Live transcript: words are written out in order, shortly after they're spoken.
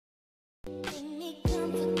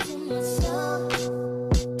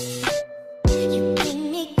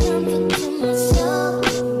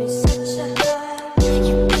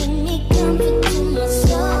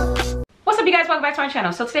to my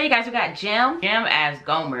channel. So today, you guys, we got Jim as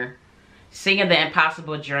Gomer singing The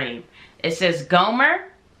Impossible Dream. It says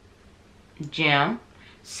Gomer, Jim,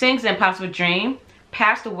 sings The Impossible Dream,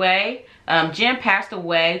 passed away. Jim passed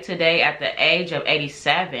away today at the age of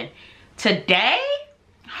 87. Today?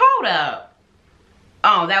 Hold up.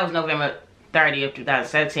 Oh, that was November 30th,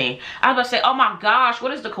 2017. I was about to say, oh my gosh,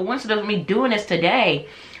 what is the coincidence of me doing this today?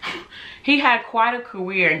 He had quite a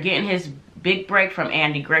career in getting his big break from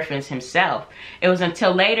Andy Griffith himself. It was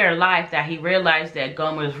until later in life that he realized that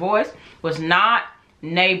Gomer's voice was not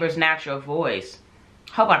Neighbor's natural voice.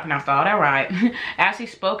 Hope I pronounced all that right. As he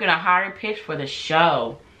spoke in a higher pitch for the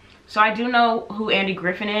show. So I do know who Andy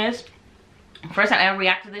Griffith is. First time I ever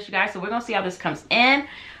reacted to this, you guys. So we're going to see how this comes in.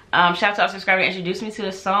 Shout out to our subscriber that introduced me to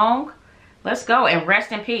the song. Let's go. And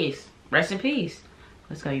rest in peace. Rest in peace.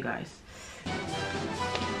 Let's go, you guys.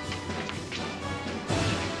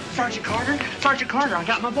 Sergeant Carter, I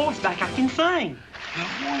got my voice back. I can sing. Your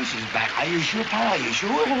voice is back. Are you sure, pal? Are you sure?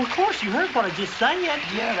 Well, of course, you heard what I just said.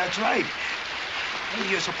 Yeah, that's right.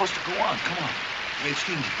 Hey, you're supposed to go on. Come on.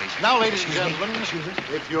 Excuse me, please. Now, ladies and gentlemen,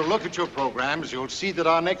 if you'll look at your programs, you'll see that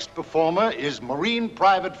our next performer is Marine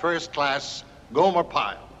Private First Class Gomer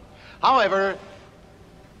Pyle. However,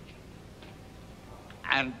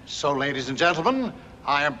 and so, ladies and gentlemen,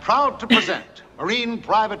 I am proud to present Marine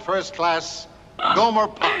Private First Class Gomer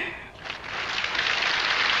Pyle.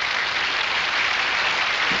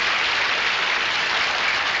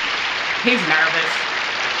 He's nervous.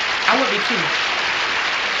 I would be too.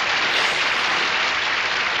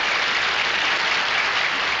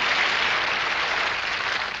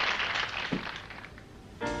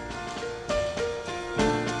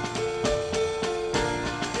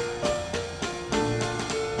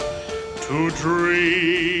 To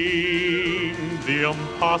dream the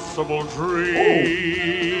impossible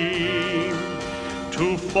dream,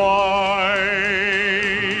 to fight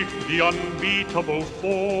the unbeatable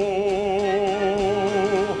foe,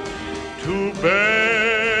 to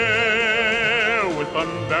bear with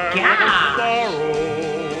unbearable sorrow,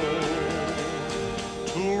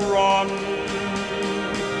 to run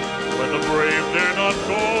where the brave dare not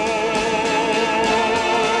go.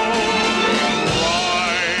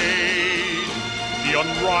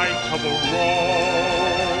 Unrightable wrong,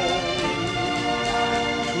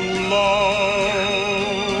 to love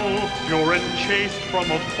pure and chaste from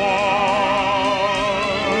afar,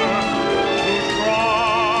 to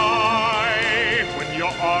try when your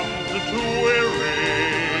arms are too weary,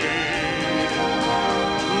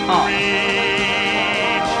 to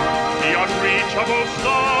reach the unreachable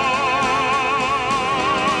star.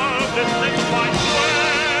 This is my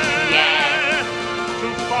quest, to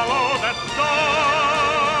follow that star.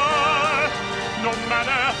 No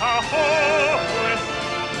matter how hopeless,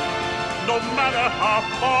 no matter how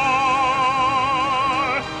far,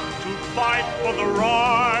 to fight for the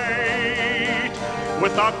right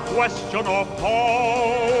without question or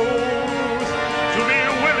pause, to be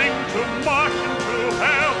willing to march into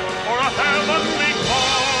hell for a heavenly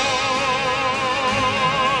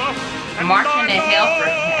cause. March into hell for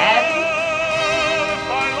heaven?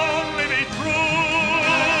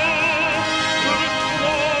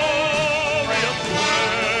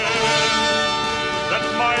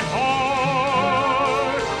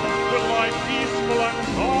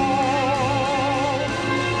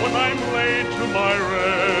 My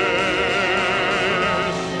rest,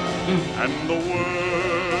 and the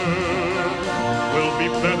world will be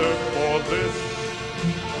better for this.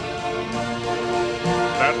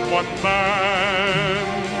 That one man,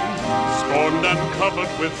 scorned and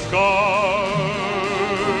covered with scars,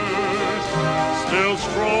 still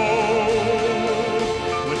strove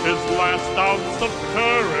with his last ounce of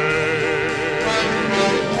courage.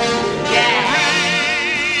 Yeah.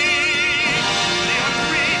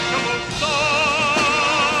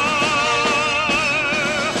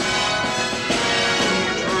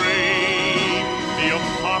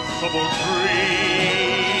 Dream,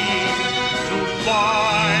 to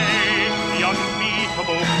fight the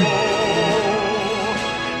unbeatable foe,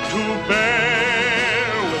 to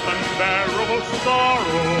bear with unbearable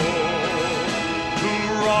sorrow, to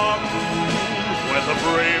run where the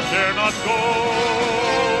brave dare not go,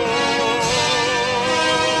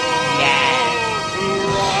 to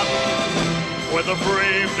run where the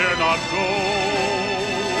brave dare not go,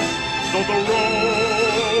 though the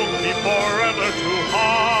road be forever too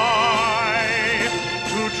high,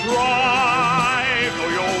 to try,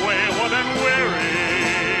 though you're wayward and weary,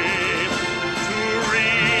 to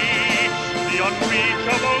reach the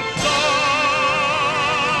unreachable star,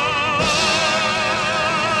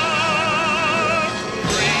 to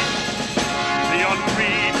reach the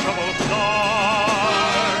unreachable star.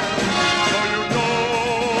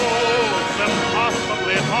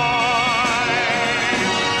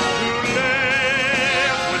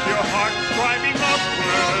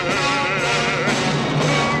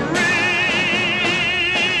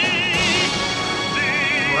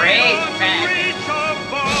 great, fabulous.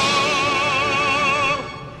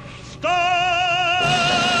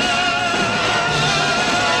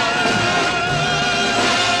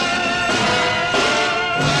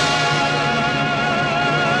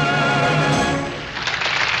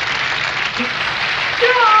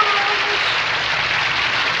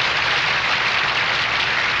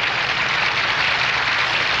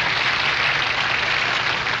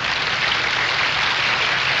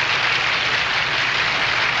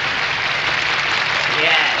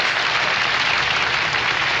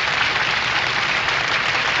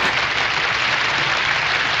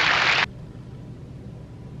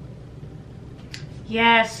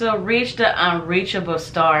 Yeah, so reach the unreachable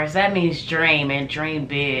stars. That means dream and dream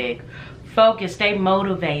big. Focus, stay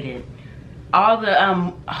motivated. All the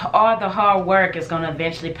hard work is gonna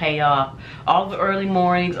eventually pay off. All the early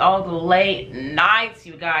mornings, all the late nights,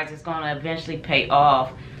 you guys, is gonna eventually pay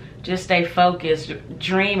off. Just stay focused,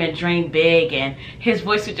 dream and dream big. And his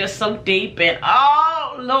voice was just so deep, and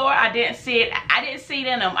oh Lord, I didn't see it. I didn't see it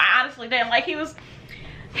in him. I honestly didn't. Like, he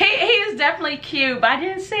is definitely cute, but I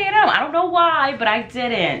didn't see it in him. I don't know why, but I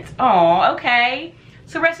didn't. Oh, okay.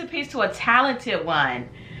 So rest in peace to a talented one.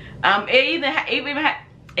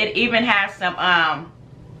 It even has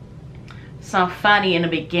some funny in the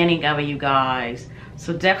beginning of it, you guys.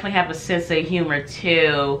 So definitely have a sense of humor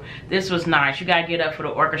too. This was nice. You gotta get up for the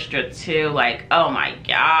orchestra too. Like, oh my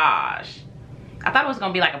gosh. I thought it was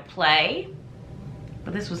gonna be like a play,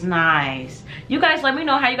 but this was nice. You guys, let me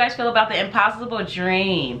know how you guys feel about the Impossible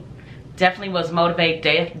Dream. Definitely was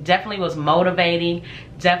motivating. Definitely was motivating.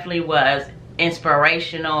 Definitely was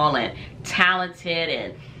inspirational and talented.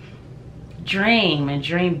 And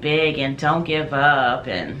dream big and don't give up.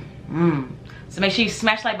 And so make sure you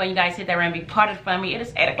smash the like button, you guys. Hit that and be part of the family. It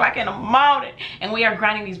is 8 o'clock in the morning, and we are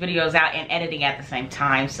grinding these videos out and editing at the same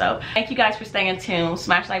time. So thank you guys for staying tuned.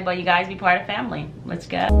 Smash the like button, you guys. Be part of the family. Let's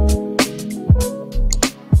go.